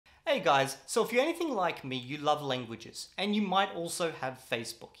Hey guys, so if you're anything like me, you love languages, and you might also have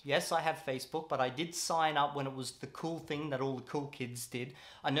Facebook. Yes, I have Facebook, but I did sign up when it was the cool thing that all the cool kids did.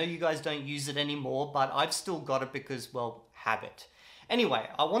 I know you guys don't use it anymore, but I've still got it because, well, habit. Anyway,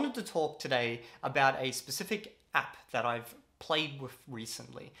 I wanted to talk today about a specific app that I've played with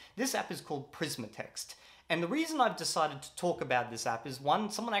recently. This app is called Prismatext. And the reason I've decided to talk about this app is one,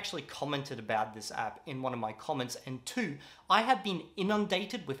 someone actually commented about this app in one of my comments, and two, I have been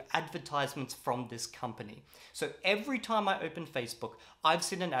inundated with advertisements from this company. So every time I open Facebook, I've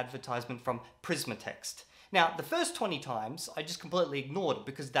seen an advertisement from Prismatext. Now, the first 20 times, I just completely ignored it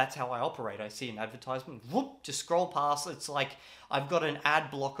because that's how I operate. I see an advertisement, whoop, just scroll past. It's like I've got an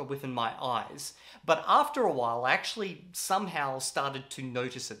ad blocker within my eyes. But after a while, I actually somehow started to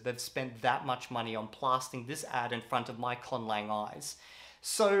notice it. They've spent that much money on plastering this ad in front of my conlang eyes.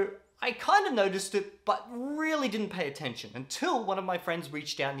 So I kind of noticed it, but really didn't pay attention until one of my friends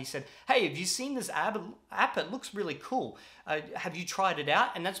reached out and he said, hey, have you seen this app? It looks really cool. Have you tried it out?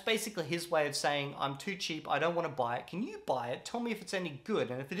 And that's basically his way of saying, I'm too cheap, I don't want to buy it. Can you buy it? Tell me if it's any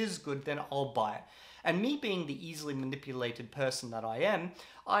good. And if it is good, then I'll buy it. And me being the easily manipulated person that I am,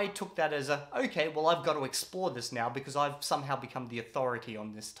 I took that as okay, well, I've got to explore this now because I've somehow become the authority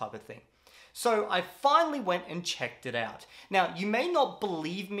on this type of thing. So I finally went and checked it out. Now, you may not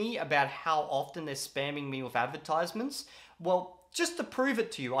believe me about how often they're spamming me with advertisements. Well, just to prove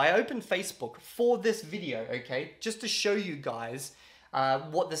it to you, I opened Facebook for this video, okay? Just to show you guys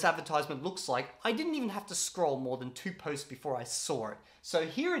what this advertisement looks like. I didn't even have to scroll more than 2 posts before I saw it. So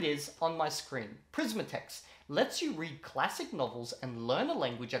here it is on my screen. Prismatext lets you read classic novels and learn a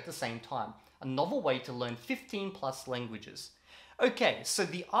language at the same time. A novel way to learn 15+ languages. Okay, so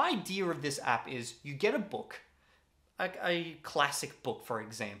the idea of this app is you get a book, a classic book, for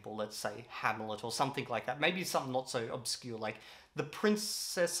example, let's say Hamlet or something like that. Maybe something not so obscure like The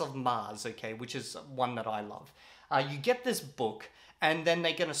Princess of Mars, okay, which is one that I love. You get this book, and then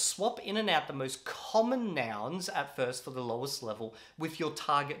they're going to swap in and out the most common nouns at first for the lowest level with your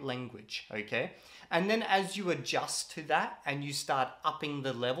target language, okay? And then as you adjust to that and you start upping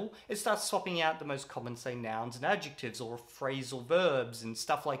the level, it starts swapping out the most common, say, nouns and adjectives or phrasal verbs and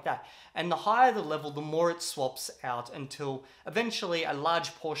stuff like that. And the higher the level, the more it swaps out until eventually a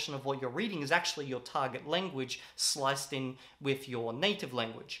large portion of what you're reading is actually your target language sliced in with your native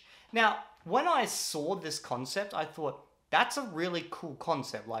language. Now, when I saw this concept, I thought, that's a really cool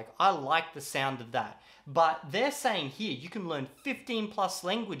concept. Like, I like the sound of that. But they're saying here you can learn 15+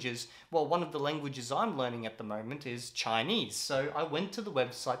 languages. Well, one of the languages I'm learning at the moment is Chinese. So I went to the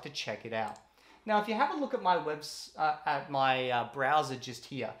website to check it out. Now, if you have a look at my browser just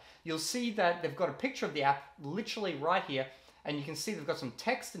here, you'll see that they've got a picture of the app literally right here. And you can see they've got some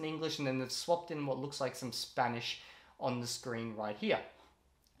text in English and then they've swapped in what looks like some Spanish on the screen right here.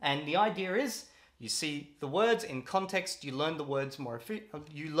 And the idea is, you see the words in context, you learn the words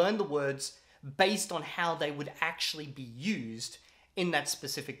based on how they would actually be used in that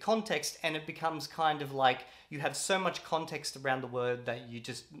specific context, and it becomes kind of like you have so much context around the word that you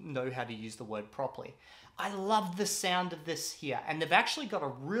just know how to use the word properly. I love the sound of this here, and they've actually got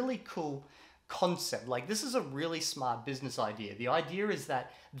a really cool concept. Like, this is a really smart business idea. The idea is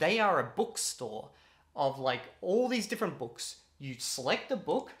that they are a bookstore of like all these different books. You select a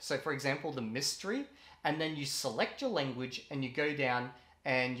book, so for example, the mystery, and then you select your language and you go down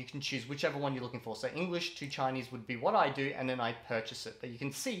and you can choose whichever one you're looking for. So English to Chinese would be what I do, and then I purchase it. But you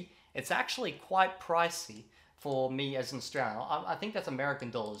can see it's actually quite pricey for me as an Australian. I think that's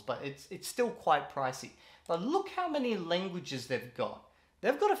American dollars, but it's still quite pricey. But look how many languages they've got.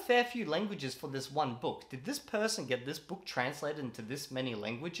 They've got a fair few languages for this one book. Did this person get this book translated into this many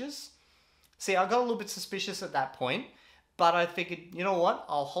languages? See, I got a little bit suspicious at that point. But I figured, you know what,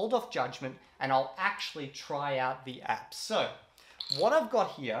 I'll hold off judgment and I'll actually try out the app. So, what I've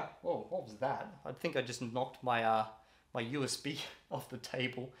got here, oh, what was that? I think I just knocked my my USB off the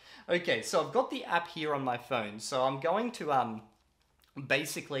table. Okay, so I've got the app here on my phone. So I'm going to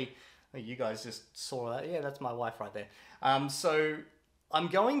basically, oh, you guys just saw that. Yeah, that's my wife right there. So I'm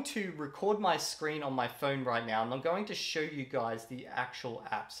going to record my screen on my phone right now, and I'm going to show you guys the actual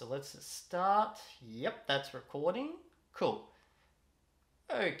app. So let's start. Yep, that's recording. Cool.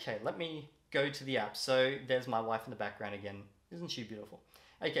 Okay, let me go to the app. So there's my wife in the background again. Isn't she beautiful?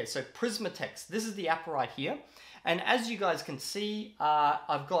 Okay, so Prismatext. This is the app right here. And as you guys can see,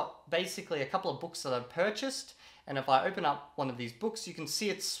 I've got basically a couple of books that I've purchased. And if I open up one of these books, you can see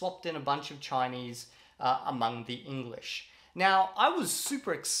it's swapped in a bunch of Chinese among the English. Now, I was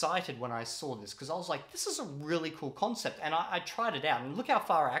super excited when I saw this because I was like, this is a really cool concept. And I tried it out, and look how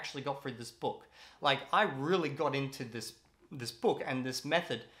far I actually got through this book. Like, I really got into this book and this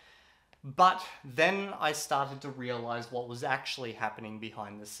method. But then I started to realize what was actually happening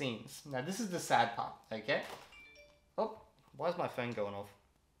behind the scenes. Now, this is the sad part, okay? Oh, why is my phone going off?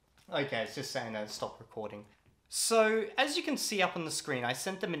 Okay, it's just saying to stop recording. So, as you can see up on the screen, I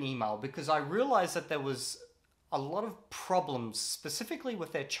sent them an email because I realized that there was a lot of problems, specifically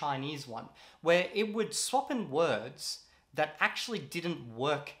with their Chinese one, where it would swap in words that actually didn't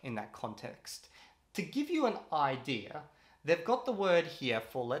work in that context. To give you an idea, they've got the word here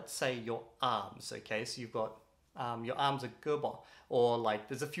for, let's say, your arms, okay? So you've got your arms are geba, or like,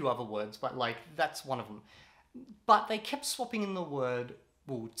 there's a few other words, but like, that's one of them. But they kept swapping in the word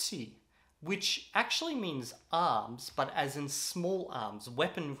wu qi, which actually means arms, but as in small arms,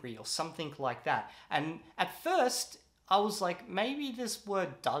 weaponry or something like that. And at first, I was like, maybe this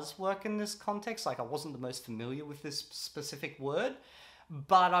word does work in this context. Like, I wasn't the most familiar with this specific word,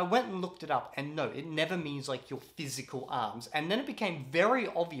 but I went and looked it up, and no, it never means like your physical arms. And then it became very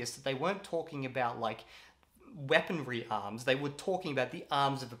obvious that they weren't talking about like weaponry arms, they were talking about the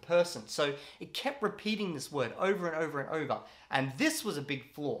arms of a person. So it kept repeating this word over and over and over, and this was a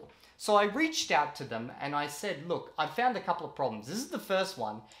big flaw. So I reached out to them and I said, look, I found a couple of problems. This is the first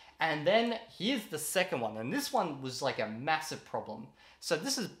one, and then here's the second one, and this one was like a massive problem. So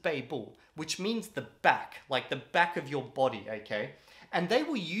this is Beibu, which means the back, like the back of your body, okay? And they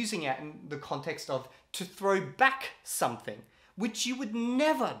were using it in the context of to throw back something, which you would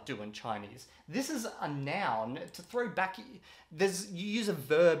never do in Chinese. This is a noun. To throw back, you use a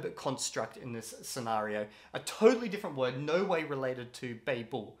verb construct in this scenario, a totally different word, no way related to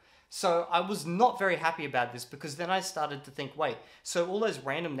Beibu. So I was not very happy about this, because then I started to think, wait, so all those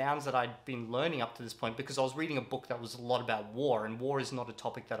random nouns that I'd been learning up to this point, because I was reading a book that was a lot about war, and war is not a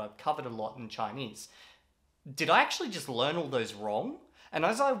topic that I've covered a lot in Chinese. Did I actually just learn all those wrong? And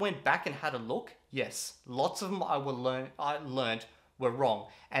as I went back and had a look, yes, lots of them I learned were wrong.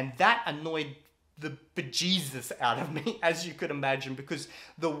 And that annoyed the bejesus out of me, as you could imagine, because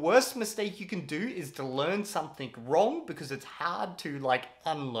the worst mistake you can do is to learn something wrong, because it's hard to like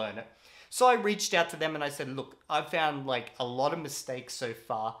unlearn it. So I reached out to them and I said, look, I've found like a lot of mistakes so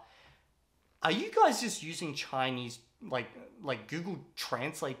far. Are you guys just using Chinese, like Google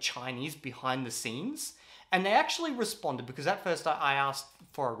Translate Chinese behind the scenes? And they actually responded, because at first I asked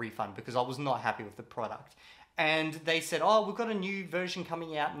for a refund because I was not happy with the product. And they said, oh, we've got a new version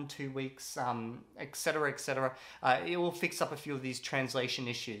coming out in 2 weeks, etc., etc. It will fix up a few of these translation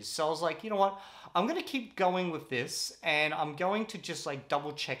issues. So I was like, you know what? I'm going to keep going with this, and I'm going to just like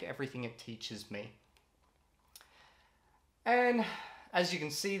double check everything it teaches me. And as you can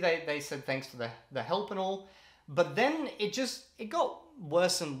see, they said thanks for the help and all. But then it got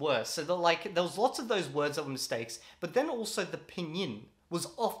worse and worse. So there was lots of those words that were mistakes, but then also the pinyin was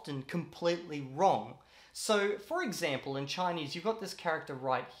often completely wrong. So, for example, in Chinese, you've got this character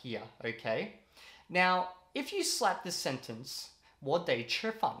right here, okay? Now, if you slap this sentence, 我得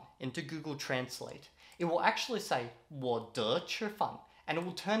吃饭, into Google Translate, it will actually say 我得吃饭, and it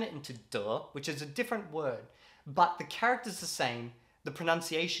will turn it into 得, which is a different word. But the character's the same, the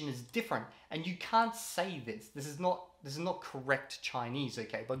pronunciation is different, and you can't say this. This is not correct Chinese,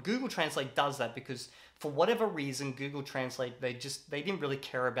 okay? But Google Translate does that because for whatever reason, Google Translate, they didn't really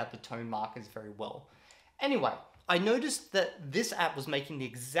care about the tone markers very well. Anyway, I noticed that this app was making the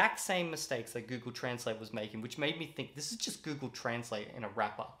exact same mistakes that Google Translate was making, which made me think this is just Google Translate in a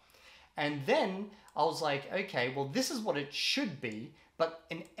wrapper. And then I was like, okay, well, this is what it should be, but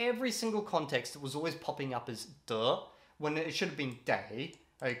in every single context, it was always popping up as 的, when it should have been 得,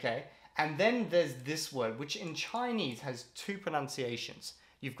 okay? And then there's this word, which in Chinese has two pronunciations.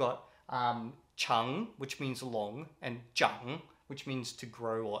 You've got 长, which means long, and 长, which means to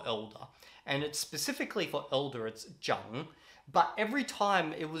grow or elder. And it's specifically for elder, it's 长. But every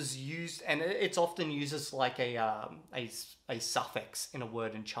time it was used, and it's often used as like a suffix in a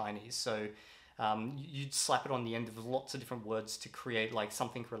word in Chinese. So you'd slap it on the end of lots of different words to create like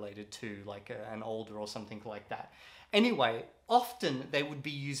something related to like an older or something like that. Anyway, often they would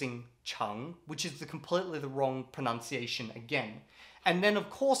be using 长, which is completely the wrong pronunciation again. And then of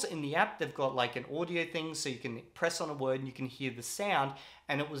course in the app they've got like an audio thing, so you can press on a word and you can hear the sound,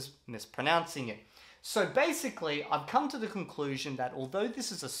 and it was mispronouncing it. So basically I've come to the conclusion that although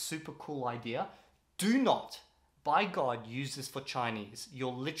this is a super cool idea, do not, by God, use this for Chinese.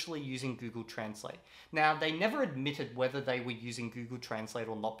 You're literally using Google Translate. Now, they never admitted whether they were using Google Translate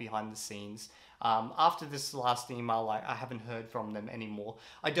or not behind the scenes. After this last email, I haven't heard from them anymore.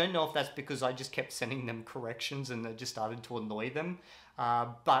 I don't know if that's because I just kept sending them corrections and it just started to annoy them.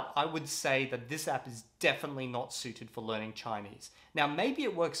 But I would say that this app is definitely not suited for learning Chinese. Now, maybe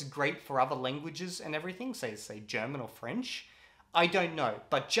it works great for other languages and everything, say German or French. I don't know,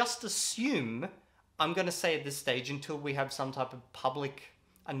 but just assume, I'm going to say at this stage until we have some type of public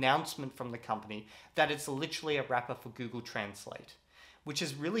announcement from the company, that it's literally a wrapper for Google Translate, which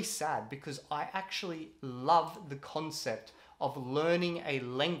is really sad because I actually love the concept of learning a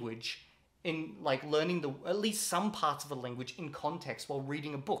language in like learning at least some parts of a language in context while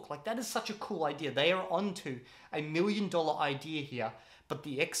reading a book. Like that is such a cool idea. They are onto $1 million idea here, but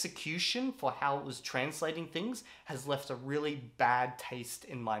the execution for how it was translating things has left a really bad taste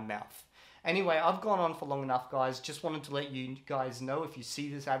in my mouth. Anyway, I've gone on for long enough, guys. Just wanted to let you guys know, if you see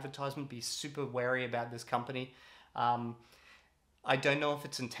this advertisement, be super wary about this company. I don't know if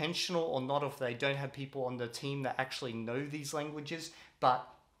it's intentional or not, if they don't have people on the team that actually know these languages, but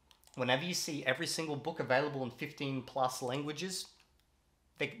whenever you see every single book available in 15 plus languages,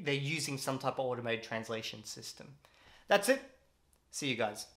 they're using some type of automated translation system. That's it. See you guys.